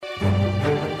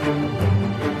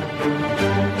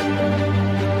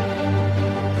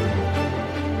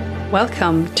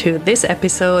Welcome to this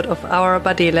episode of our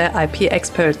Badele IP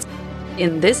Experts.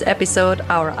 In this episode,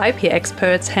 our IP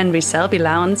experts Henry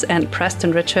Selby-Lowndes and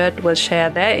Preston Richard will share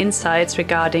their insights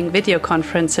regarding video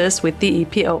conferences with the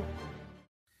EPO.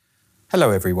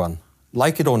 Hello everyone.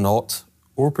 Like it or not,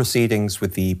 oral proceedings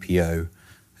with the EPO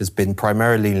has been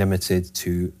primarily limited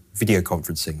to video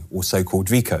conferencing, or so-called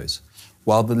VICOs.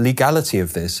 While the legality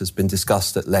of this has been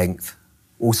discussed at length,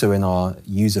 also in our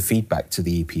user feedback to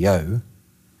the EPO,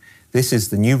 this is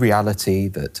the new reality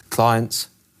that clients,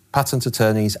 patent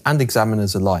attorneys and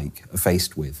examiners alike are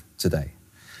faced with today.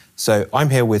 So I'm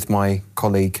here with my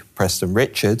colleague Preston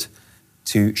Richard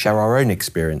to share our own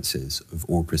experiences of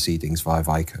oral proceedings via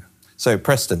VICO. So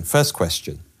Preston, first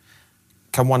question.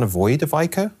 Can one avoid a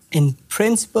VICO? In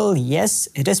principle, yes,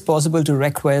 it is possible to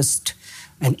request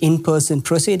an in-person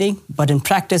proceeding, but in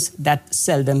practice that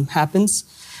seldom happens,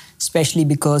 especially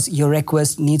because your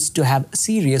request needs to have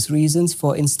serious reasons,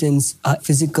 for instance, a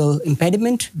physical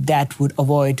impediment that would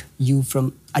avoid you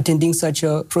from attending such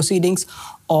proceedings,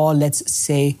 or let's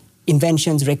say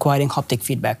inventions requiring haptic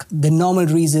feedback. The normal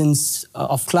reasons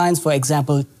of clients, for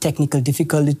example, technical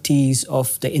difficulties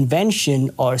of the invention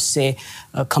or say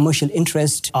commercial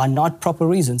interest are not proper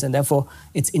reasons, and therefore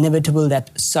it's inevitable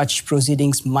that such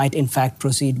proceedings might in fact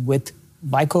proceed with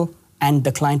VICO and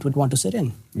the client would want to sit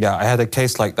in. Yeah, I had a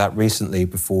case like that recently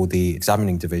before the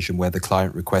examining division where the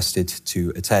client requested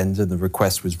to attend and the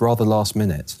request was rather last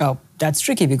minute. Oh, that's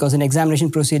tricky because in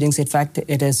examination proceedings, in fact,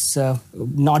 it is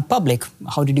not public.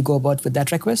 How did you go about with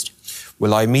that request?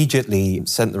 Well, I immediately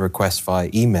sent the request via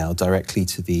email directly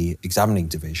to the examining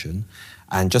division,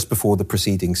 and just before the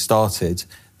proceedings started,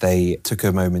 they took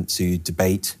a moment to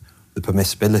debate the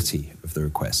permissibility of the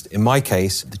request. In my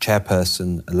case, the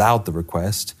chairperson allowed the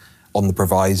request on the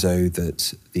proviso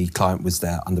that the client was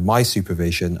there under my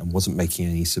supervision and wasn't making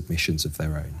any submissions of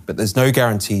their own. But there's no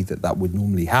guarantee that that would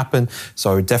normally happen,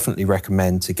 so I would definitely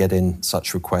recommend to get in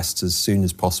such requests as soon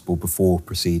as possible before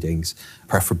proceedings,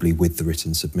 preferably with the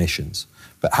written submissions.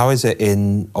 But how is it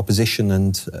in opposition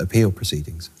and appeal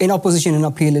proceedings? In opposition and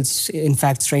appeal, it's in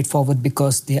fact straightforward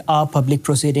because they are public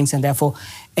proceedings and therefore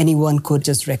anyone could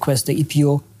just request the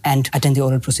EPO and attend the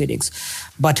oral proceedings.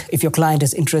 But if your client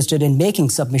is interested in making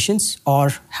submissions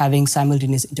or having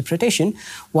simultaneous interpretation,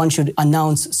 one should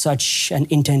announce such an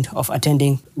intent of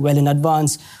attending well in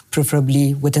advance,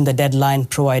 preferably within the deadline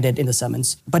provided in the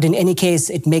summons. But in any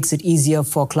case, it makes it easier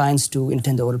for clients to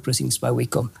attend the oral proceedings by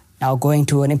VICO. Now, going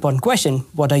to an important question,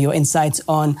 what are your insights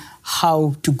on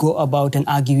how to go about and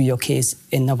argue your case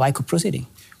in a VICO proceeding?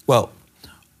 Well,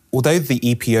 although the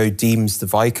EPO deems the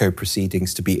VICO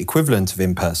proceedings to be equivalent of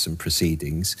in-person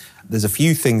proceedings, there's a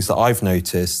few things that I've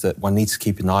noticed that one needs to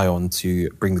keep an eye on to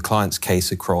bring the client's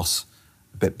case across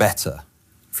a bit better.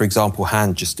 For example,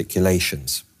 hand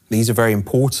gesticulations. These are very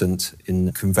important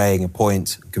in conveying a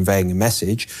point, conveying a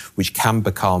message, which can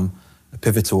become a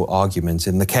pivotal argument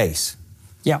in the case.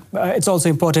 Yeah, it's also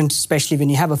important, especially when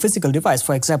you have a physical device,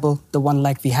 for example, the one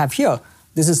like we have here.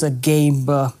 This is a game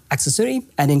accessory,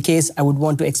 and in case I would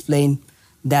want to explain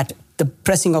that the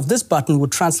pressing of this button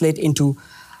would translate into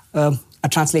a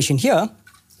translation here,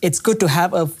 it's good to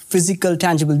have a physical,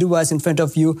 tangible device in front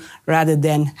of you rather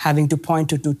than having to point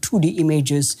to 2D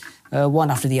images one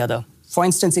after the other. For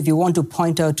instance, if you want to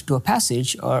point out to a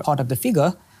passage or part of the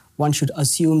figure, one should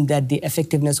assume that the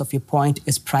effectiveness of your point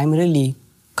is primarily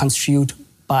construed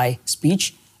by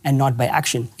speech and not by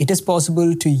action. It is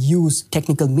possible to use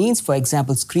technical means, for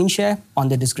example, screen share on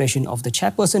the discretion of the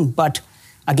chairperson, but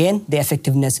again, the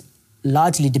effectiveness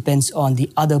largely depends on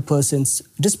the other person's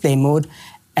display mode,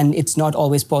 and it's not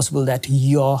always possible that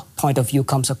your point of view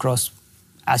comes across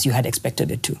as you had expected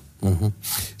it to. Mm-hmm.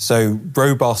 So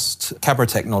robust camera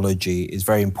technology is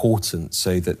very important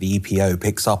so that the EPO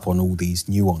picks up on all these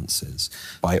nuances.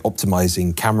 By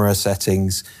optimizing camera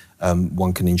settings,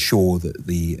 one can ensure that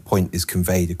the point is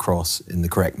conveyed across in the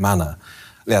correct manner.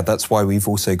 Yeah, that's why we've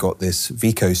also got this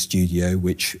VICO studio,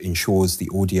 which ensures the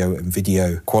audio and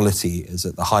video quality is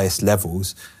at the highest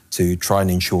levels to try and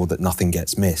ensure that nothing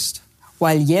gets missed.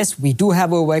 While yes, we do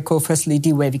have a VICO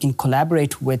facility where we can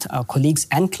collaborate with our colleagues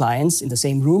and clients in the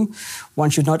same room, one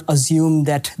should not assume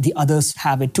that the others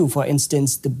have it too. For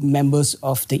instance, the members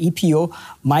of the EPO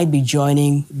might be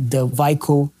joining the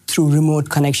VICO through remote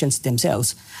connections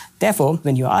themselves. Therefore,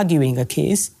 when you're arguing a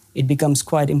case, it becomes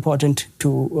quite important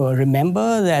to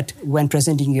remember that when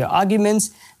presenting your arguments,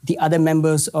 the other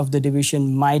members of the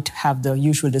division might have the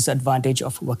usual disadvantage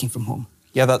of working from home.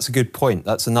 Yeah, that's a good point.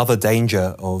 That's another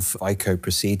danger of VICO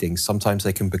proceedings. Sometimes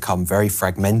they can become very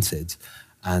fragmented,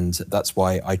 and that's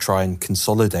why I try and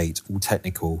consolidate all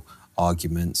technical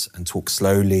arguments and talk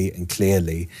slowly and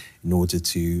clearly in order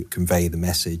to convey the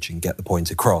message and get the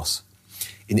point across.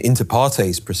 In inter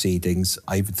partes proceedings,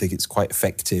 I even think it's quite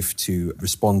effective to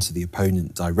respond to the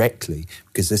opponent directly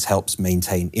because this helps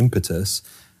maintain impetus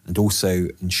and also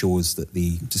ensures that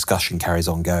the discussion carries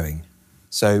on going.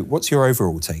 So what's your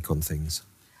overall take on things?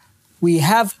 We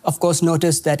have, of course,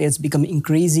 noticed that it's become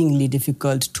increasingly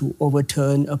difficult to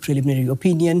overturn a preliminary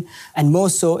opinion, and more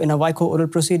so in a VICO oral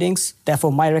proceedings.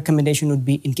 Therefore, my recommendation would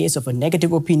be, in case of a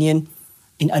negative opinion,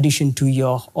 in addition to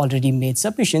your already made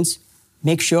submissions,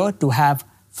 make sure to have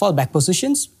fallback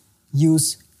positions,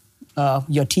 use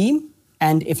your team,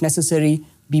 and if necessary,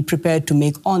 be prepared to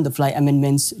make on-the-fly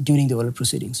amendments during the oral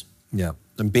proceedings. Yeah.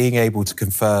 And being able to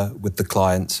confer with the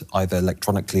client either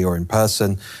electronically or in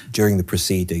person during the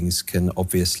proceedings can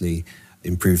obviously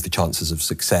improve the chances of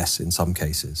success in some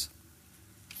cases.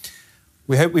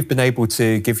 We hope we've been able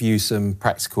to give you some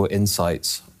practical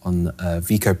insights on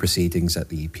VICO proceedings at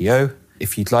the EPO.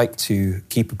 If you'd like to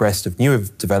keep abreast of newer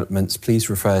developments, please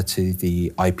refer to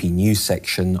the IP News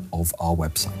section of our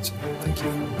website. Thank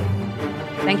you.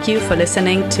 Thank you for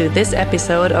listening to this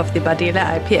episode of the Badile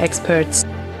IP Experts.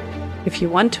 If you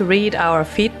want to read our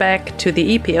feedback to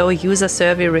the EPO user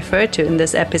survey referred to in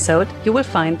this episode, you will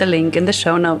find the link in the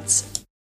show notes.